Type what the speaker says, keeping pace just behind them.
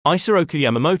Isoroku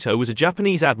Yamamoto was a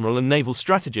Japanese admiral and naval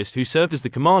strategist who served as the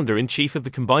commander-in-chief of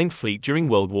the Combined Fleet during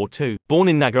World War II. Born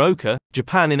in Nagaoka,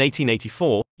 Japan in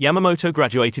 1884, Yamamoto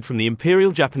graduated from the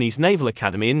Imperial Japanese Naval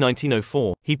Academy in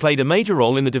 1904. He played a major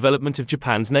role in the development of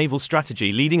Japan's naval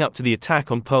strategy leading up to the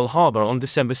attack on Pearl Harbor on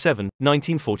December 7,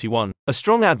 1941. A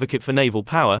strong advocate for naval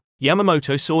power,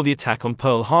 Yamamoto saw the attack on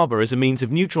Pearl Harbor as a means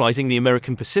of neutralizing the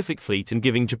American Pacific Fleet and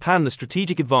giving Japan the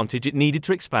strategic advantage it needed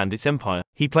to expand its empire.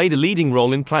 He played a leading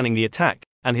role in planning the attack,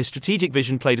 and his strategic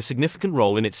vision played a significant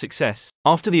role in its success.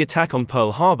 After the attack on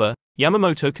Pearl Harbor,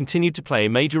 Yamamoto continued to play a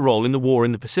major role in the war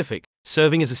in the Pacific,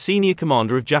 serving as a senior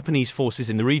commander of Japanese forces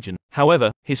in the region.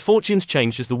 However, his fortunes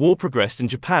changed as the war progressed and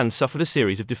Japan suffered a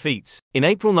series of defeats. In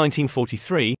April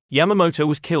 1943, Yamamoto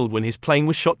was killed when his plane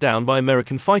was shot down by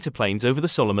American fighter planes over the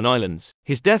Solomon Islands.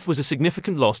 His death was a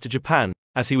significant loss to Japan,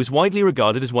 as he was widely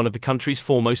regarded as one of the country's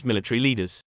foremost military leaders.